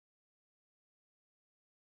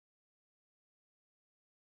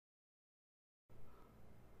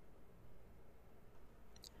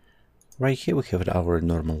Right here we have our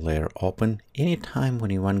normal layer open. Anytime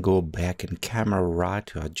when you want to go back in camera raw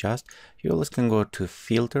to adjust, you always can go to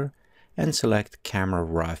filter and select camera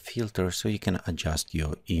raw filter so you can adjust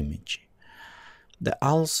your image.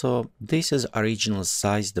 Also, this is original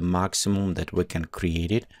size, the maximum that we can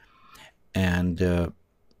create it, and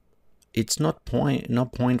it's no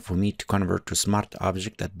point for me to convert to smart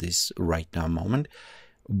object at this right now moment.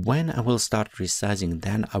 When I will start resizing,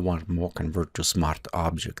 then I want more convert to smart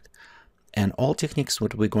object. And all techniques,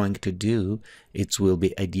 what we're going to do, it will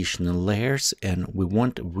be additional layers, and we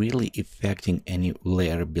won't really affecting any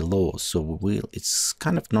layer below. So it's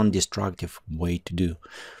kind of non-destructive way to do.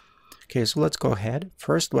 Okay, so let's go ahead.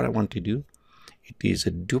 First, what I want to do, it is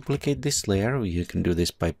duplicate this layer. You can do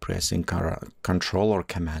this by pressing Control or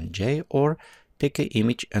Command J, or take an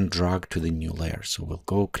image and drag to the new layer. So we'll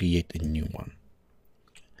go create a new one.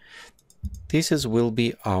 This will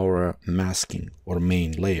be our masking or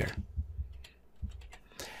main layer.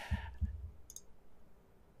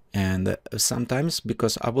 And sometimes,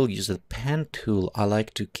 because I will use the pen tool, I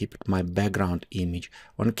like to keep my background image.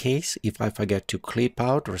 In case if I forget to clip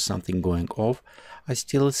out or something going off, I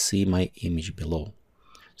still see my image below.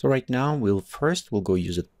 So right now we'll go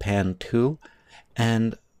use the pen tool,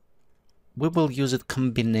 and we will use a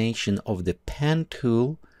combination of the pen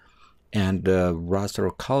tool and raster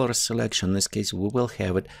or color selection. In this case, we will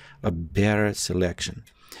have it a better selection.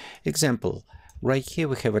 Example, right here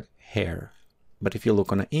we have a hair. But if you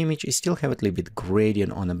look on an image, it still have a little bit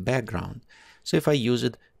gradient on the background. So if I use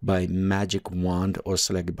it by magic wand or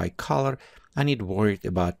select by color, I need worry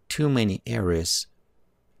about too many areas.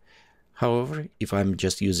 However, if I'm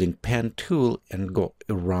just using pen tool and go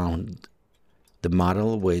around the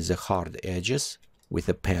model with the hard edges with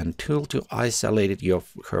a pen tool to isolate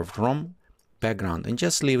her from background and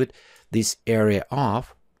just leave it this area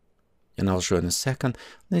off, and I'll show in a second.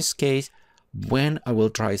 In this case, when I will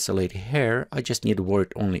try isolate hair, I just need to worry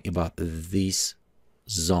only about these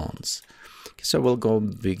zones. Okay, so we'll go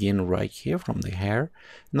begin right here from the hair.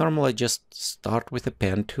 Normally, I just start with a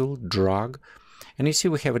pen tool, drag, and you see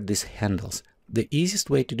we have these handles. The easiest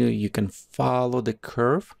way to do it, you can follow the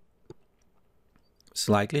curve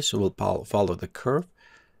slightly. So we'll follow the curve.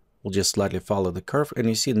 We'll just slightly follow the curve, and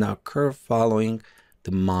you see now curve following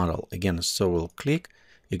the model again. So we'll click,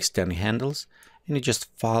 extend handles, and you just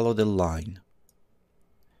follow the line.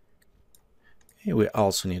 Okay, we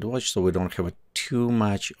also need to watch so we don't have too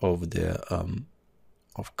much of the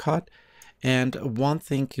cut. And one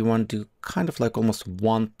thing you want to do, kind of like almost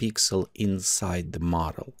 1 pixel inside the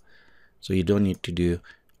model, so you don't need to do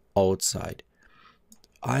outside.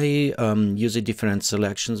 I use a different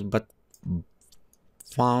selections, but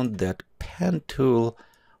found that pen tool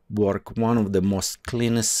work one of the most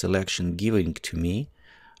cleanest selection given to me.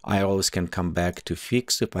 I always can come back to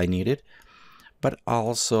fix if I need it, but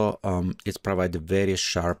also it's provide a very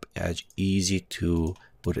sharp edge, easy to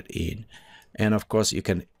put it in. And of course you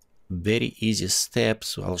can very easy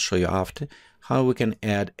steps, I'll show you after, how we can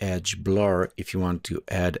add edge blur if you want to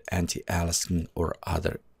add anti-aliasing or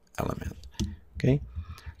other element. Okay,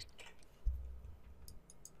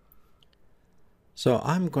 so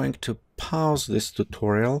I'm going to pause this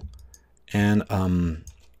tutorial and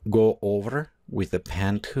go over with the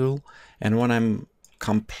pen tool, and when I'm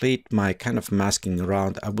complete my kind of masking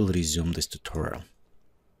around, I will resume this tutorial.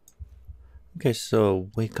 Okay, so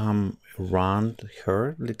we come around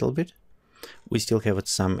her a little bit. We still have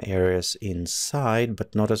some areas inside,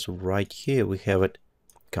 but notice right here we have it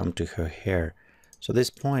come to her hair. So at this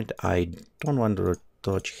point I don't want to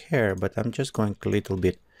touch hair, but I'm just going a little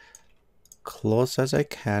bit close as I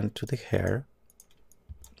can to the hair,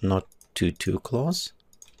 not too close.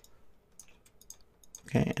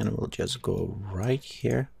 Okay, and we'll just go right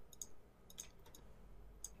here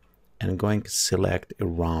and going to select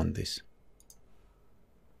around this.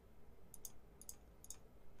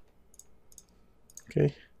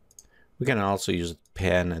 Okay, we can also use a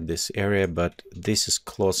pen in this area, but this is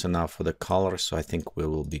close enough for the color, so I think we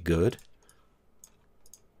will be good.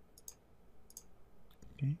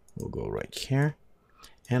 Okay, we'll go right here,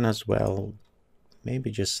 and as well,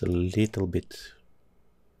 maybe just a little bit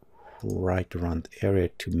right around the area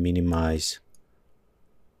to minimize.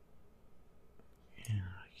 Yeah,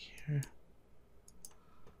 here.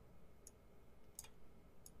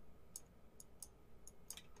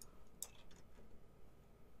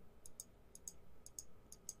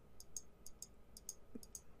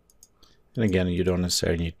 And again, you don't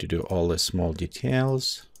necessarily need to do all the small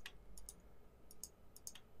details.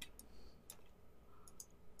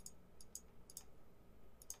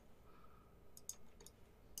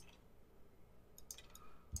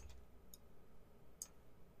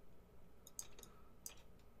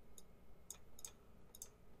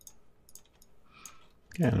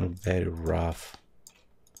 kind of very rough,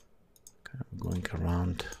 kind of going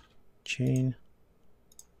around chain.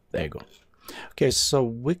 There you go. Okay, so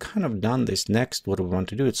we kind of done this. Next, what we want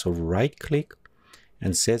to do is so right click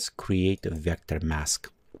and says create a vector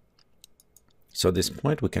mask. So at this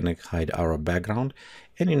point we can hide our background,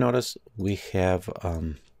 and you notice we have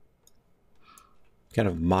kind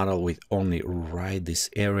of model with only right this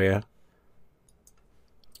area.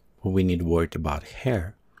 We need worried about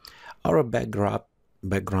hair. Our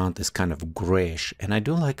background is kind of grayish, and I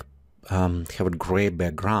do like have a gray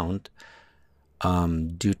background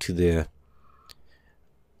due to the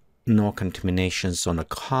no contaminations on the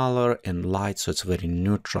color and light, so it's very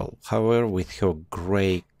neutral. However, with her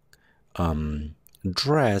gray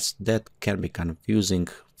dress, that can be confusing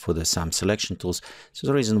for the some selection tools. So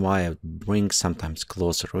the reason why I bring sometimes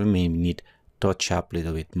closer, we may need touch up a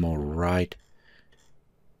little bit more right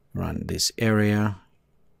around this area.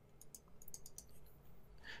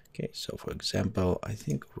 Okay, so for example, I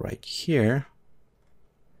think right here,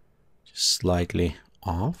 just slightly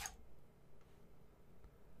off.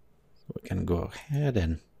 So we can go ahead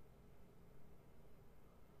and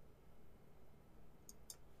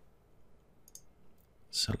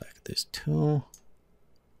select this tool.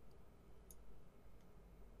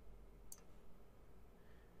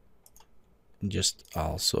 Just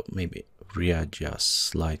also maybe readjust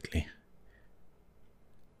slightly.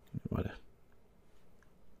 What?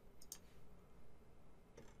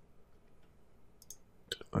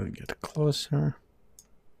 Let me get closer.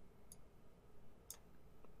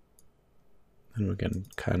 And we can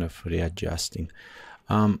kind of readjusting.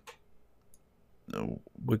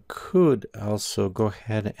 We could also go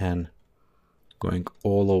ahead and going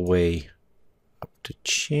all the way up to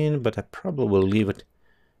chin, but I probably will leave it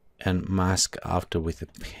and mask after with a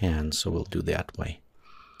pen, so we'll do that way.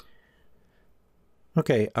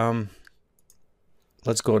 Okay,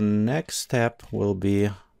 let's go. Next step will be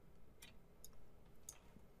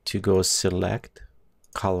to go select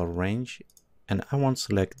color range, and I want to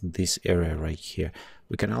select this area right here.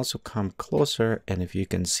 We can also come closer, and if you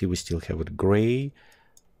can see, we still have it gray.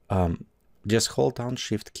 Just hold down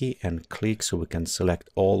Shift key and click so we can select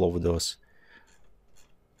all of those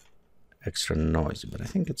extra noise, but I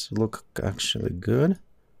think it's look actually good.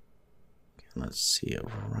 Okay, let's see,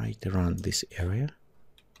 right around this area.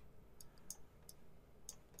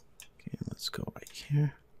 Okay, let's go right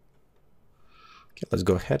here. Okay, let's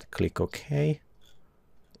go ahead, click OK,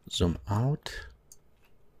 zoom out,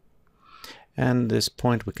 and this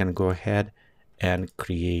point we can go ahead and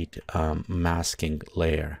create a masking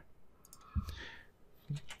layer.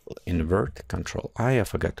 Invert, Control I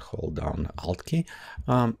forgot to hold down Alt key.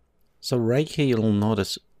 So right here you'll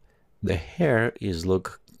notice the hair is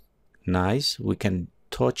look nice. We can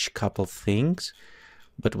touch couple things,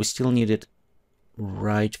 but we still need it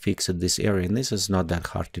right fix at this area, and this is not that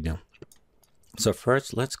hard to do. So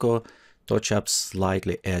first let's go touch up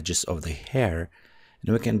slightly edges of the hair,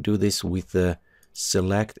 and we can do this with the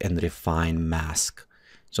select and refine mask.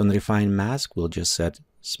 So in refine mask we'll just set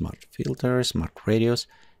smart filter, smart radius,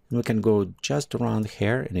 and we can go just around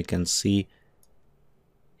hair, and you can see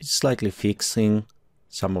it's slightly fixing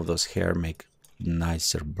some of those hair, make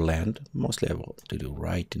nicer blend. Mostly I want to do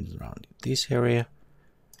right and around this area,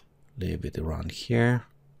 a little bit around here.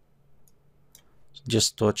 So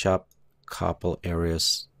just touch up couple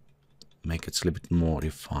areas, make it a little bit more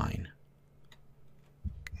refined.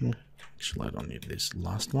 Okay. Actually, I don't need this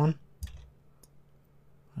last one.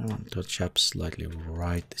 I want to touch up slightly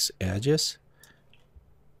right these edges,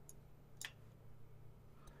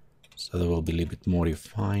 so they will be a little bit more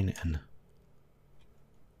refined and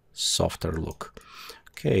softer look.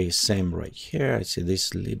 Okay, same right here. I see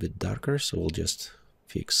this a little bit darker, so we'll just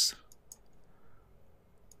fix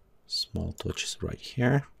small touches right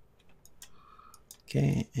here.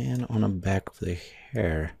 Okay, and on the back of the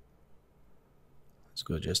hair, let's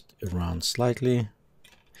go just around slightly.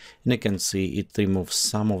 And you can see it removes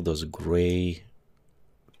some of those gray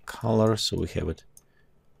colors, so we have it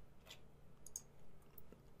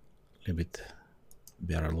a little bit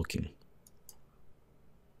better looking.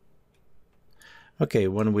 Okay,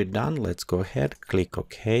 when we're done, let's go ahead, click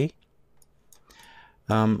OK.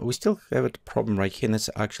 We still have a problem right here, and it's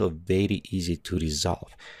actually very easy to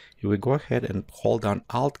resolve. If we go ahead and hold down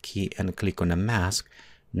Alt key and click on a mask,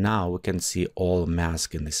 now we can see all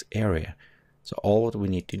mask in this area. So all what we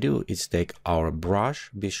need to do is take our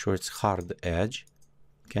brush, be sure it's hard edge.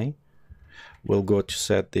 Okay, we'll go to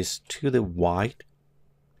set this to the white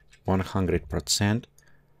 100%,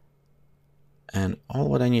 and all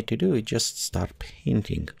what I need to do is just start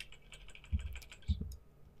painting.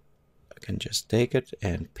 I can just take it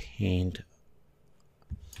and paint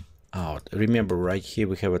out. Remember, right here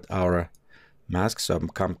we have our mask, so I'm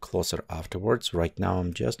come closer afterwards. Right now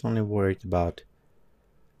I'm just only worried about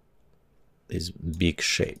these big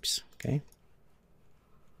shapes. Okay,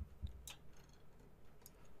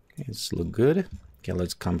 it's look good. Okay,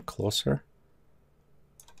 let's come closer.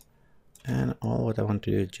 And all what I want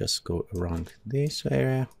to do is just go around this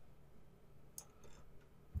area.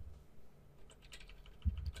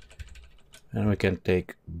 And we can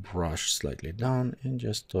take brush slightly down and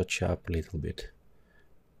just touch up a little bit.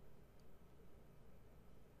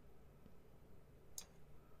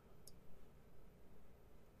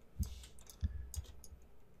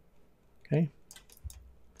 Okay.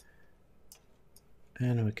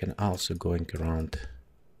 And we can also going around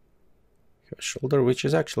her shoulder, which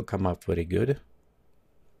is actually come up very good.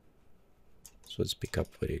 So let's pick up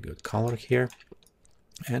very good color here.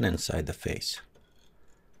 And inside the face.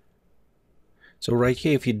 So right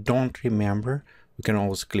here, if you don't remember, we can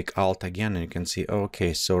always click Alt again and you can see,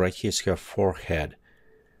 okay, so right here is her forehead.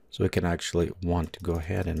 So we can actually want to go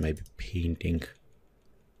ahead and maybe painting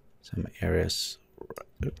some areas.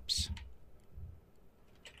 Oops.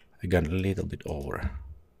 I got a little bit over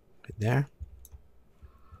right there.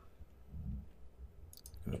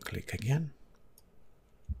 We'll click again.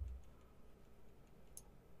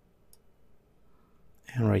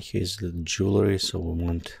 And right here is the jewelry, so we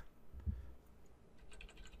want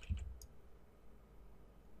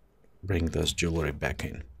bring this jewelry back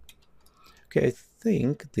in. Okay, I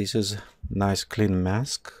think this is a nice clean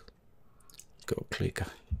mask. Go click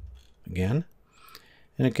again.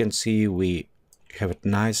 And you can see we have a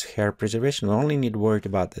nice hair preservation. We only need to worry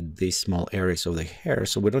about these small areas of the hair,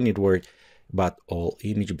 so we don't need to worry about all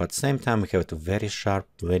image, but at the same time we have a very sharp,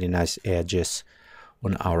 very nice edges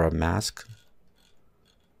on our mask.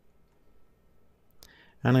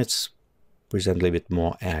 And it's present a little bit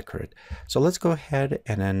more accurate. So let's go ahead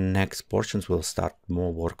and then next portions we'll start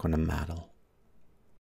more work on the model.